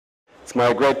It's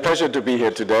my great pleasure to be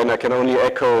here today, and I can only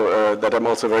echo that I'm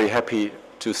also very happy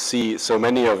to see so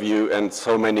many of you and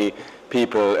so many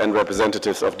people and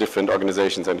representatives of different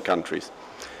organizations and countries.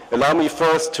 Allow me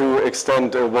first to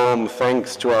extend a warm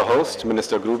thanks to our host,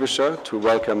 Minister Grubischer, to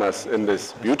welcome us in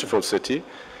this beautiful city.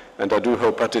 And I do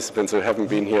hope participants who haven't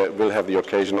been here will have the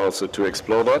occasion also to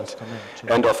explore that.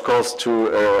 And of course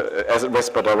to as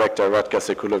ReSPA Director Radka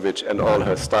Sekulovic and all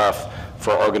her staff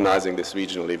for organizing this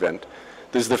regional event.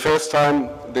 This is the first time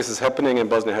this is happening in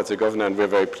Bosnia and Herzegovina, and we're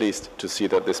very pleased to see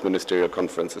that this ministerial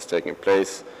conference is taking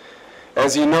place.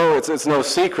 As you know, it's no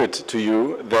secret to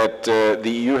you that the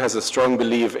EU has a strong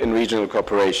belief in regional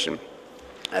cooperation,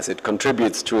 as it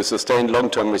contributes to a sustained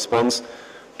long-term response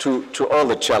to all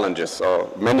the challenges, or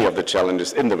many of the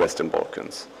challenges, in the Western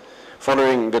Balkans.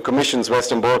 Following the Commission's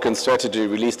Western Balkan strategy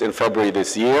released in February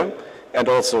this year, and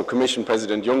also Commission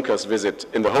President Juncker's visit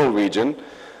in the whole region,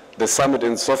 the summit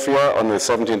in Sofia on the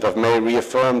 17th of May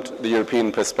reaffirmed the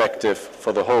European perspective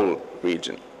for the whole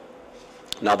region.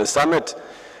 Now, the summit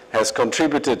has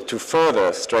contributed to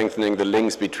further strengthening the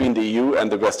links between the EU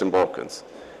and the Western Balkans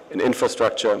in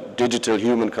infrastructure, digital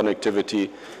human connectivity,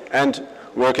 and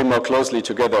working more closely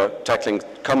together, tackling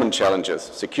common challenges,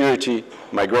 security,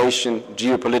 migration,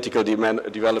 geopolitical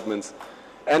developments,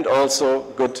 and also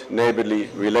good neighborly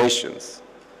relations.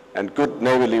 And good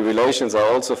neighborly relations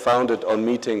are also founded on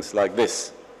meetings like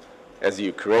this, as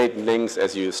you create links,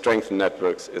 as you strengthen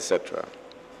networks, etc.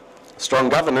 Strong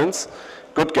governance,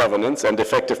 good governance, and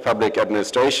effective public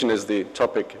administration is the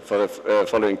topic for the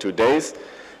following 2 days.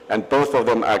 And both of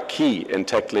them are key in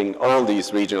tackling all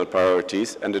these regional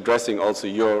priorities and addressing also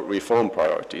your reform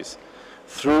priorities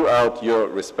throughout your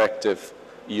respective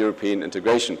European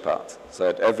integration paths. So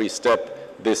at every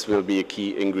step, this will be a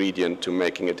key ingredient to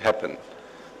making it happen.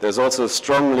 There's also a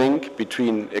strong link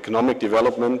between economic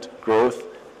development, growth,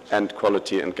 and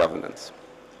quality and governance.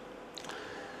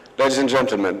 Ladies and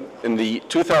gentlemen, in the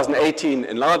 2018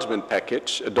 enlargement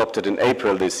package adopted in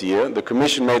April this year, the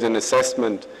Commission made an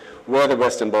assessment where the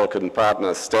Western Balkan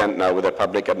partners stand now with their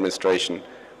public administration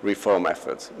reform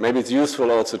efforts. Maybe it's useful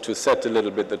also to set a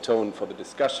little bit the tone for the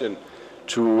discussion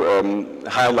to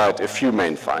highlight a few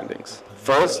main findings.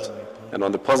 First, and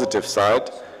on the positive side,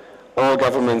 all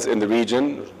governments in the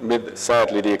region, with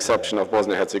sadly the exception of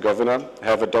Bosnia and Herzegovina,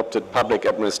 have adopted public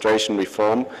administration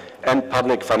reform and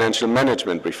public financial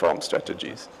management reform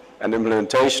strategies. And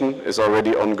implementation is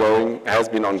already ongoing, has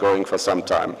been ongoing for some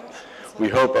time. We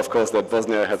hope, of course, that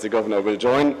Bosnia and Herzegovina will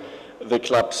join the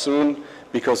club soon,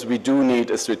 because we do need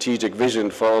a strategic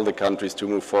vision for all the countries to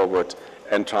move forward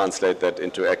and translate that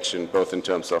into action, both in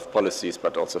terms of policies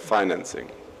but also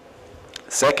financing.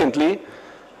 Secondly,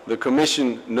 the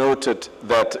Commission noted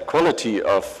that the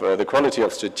quality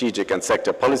of strategic and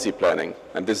sector policy planning,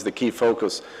 and this is the key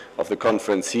focus of the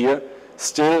conference here,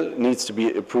 still needs to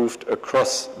be improved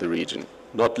across the region,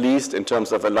 not least in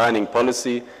terms of aligning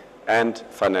policy and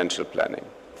financial planning.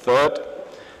 Third,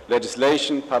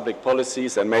 legislation, public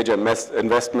policies, and major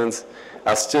investments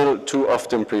are still too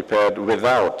often prepared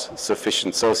without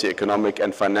sufficient socioeconomic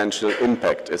and financial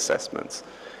impact assessments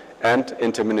and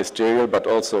interministerial but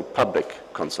also public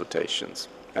consultations.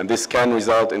 And this can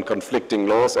result in conflicting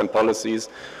laws and policies,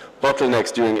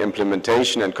 bottlenecks during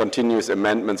implementation, and continuous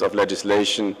amendments of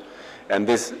legislation, and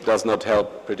this does not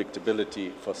help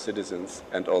predictability for citizens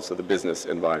and also the business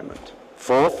environment.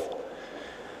 Fourth,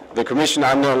 the Commission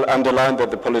underlined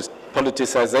that the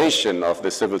politicization of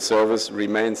the civil service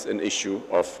remains an issue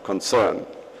of concern.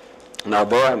 Now,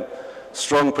 there,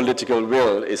 strong political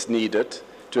will is needed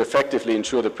to effectively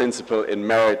ensure the principle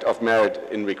of merit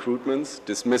in recruitments,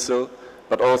 dismissal,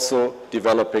 but also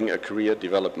developing a career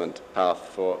development path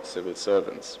for civil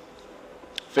servants.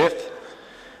 Fifth,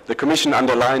 the Commission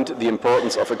underlined the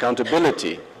importance of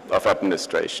accountability of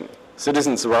administration.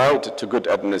 Citizens' right to good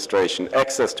administration,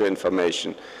 access to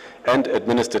information, and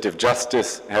administrative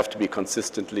justice have to be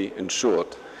consistently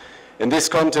ensured. In this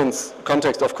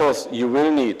context, of course, you will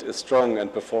need a strong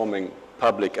and performing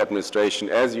public administration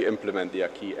as you implement the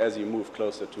acquis, as you move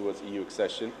closer towards EU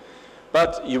accession.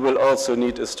 But you will also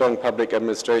need a strong public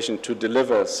administration to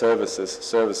deliver services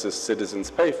citizens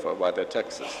pay for by their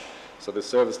taxes. So the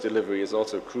service delivery is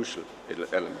also a crucial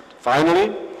element.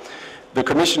 Finally, the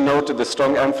Commission noted the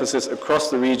strong emphasis across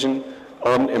the region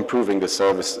on improving the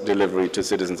service delivery to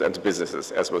citizens and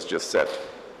businesses, as was just said.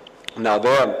 Now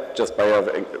there, just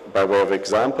by way of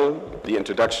example, the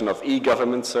introduction of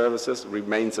e-government services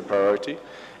remains a priority,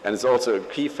 and is also a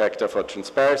key factor for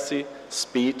transparency,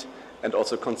 speed, and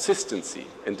also consistency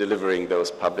in delivering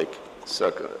those public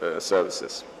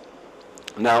services.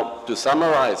 Now, to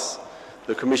summarize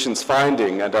the Commission's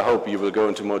finding, and I hope you will go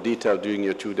into more detail during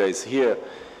your 2 days here,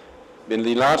 in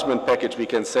the enlargement package we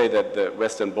can say that the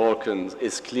Western Balkans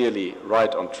is clearly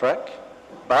right on track,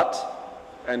 but,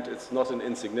 and it's not an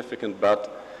insignificant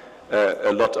but,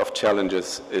 a lot of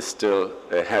challenges lie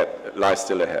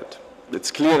still ahead.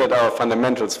 It's clear that our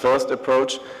fundamentals first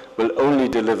approach will only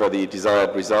deliver the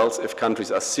desired results if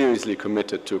countries are seriously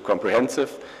committed to a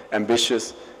comprehensive,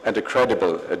 ambitious, and a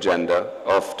credible agenda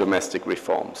of domestic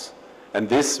reforms. And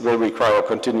this will require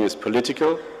continuous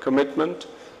political commitment,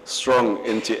 strong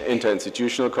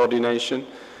interinstitutional coordination,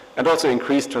 and also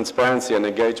increased transparency and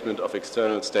engagement of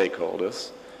external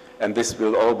stakeholders. And this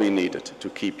will all be needed to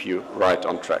keep you right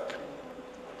on track.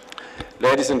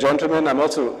 Ladies and gentlemen, I'm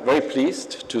also very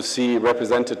pleased to see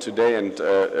represented today and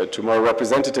tomorrow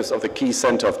representatives of the key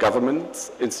center of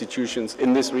governments, institutions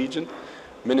in this region,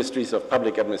 ministries of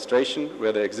public administration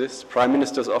where they exist, prime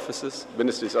ministers' offices,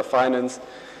 ministries of finance,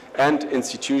 and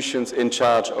institutions in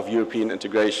charge of European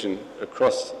integration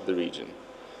across the region.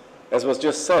 As was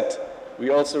just said, we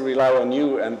also rely on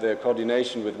you and the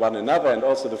coordination with one another and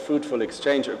also the fruitful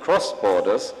exchange across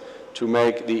borders to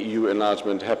make the EU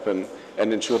enlargement happen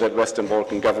and ensure that Western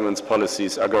Balkan governments'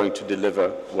 policies are going to deliver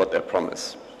what they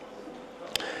promise.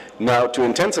 Now, to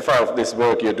intensify this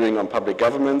work you're doing on public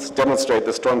governments, demonstrate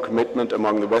the strong commitment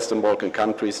among the Western Balkan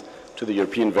countries to the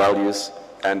European values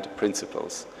and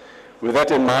principles. With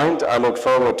that in mind, I look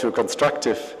forward to a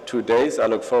constructive 2 days. I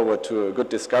look forward to a good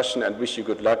discussion and wish you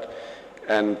good luck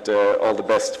and all the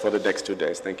best for the next 2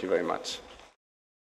 days. Thank you very much.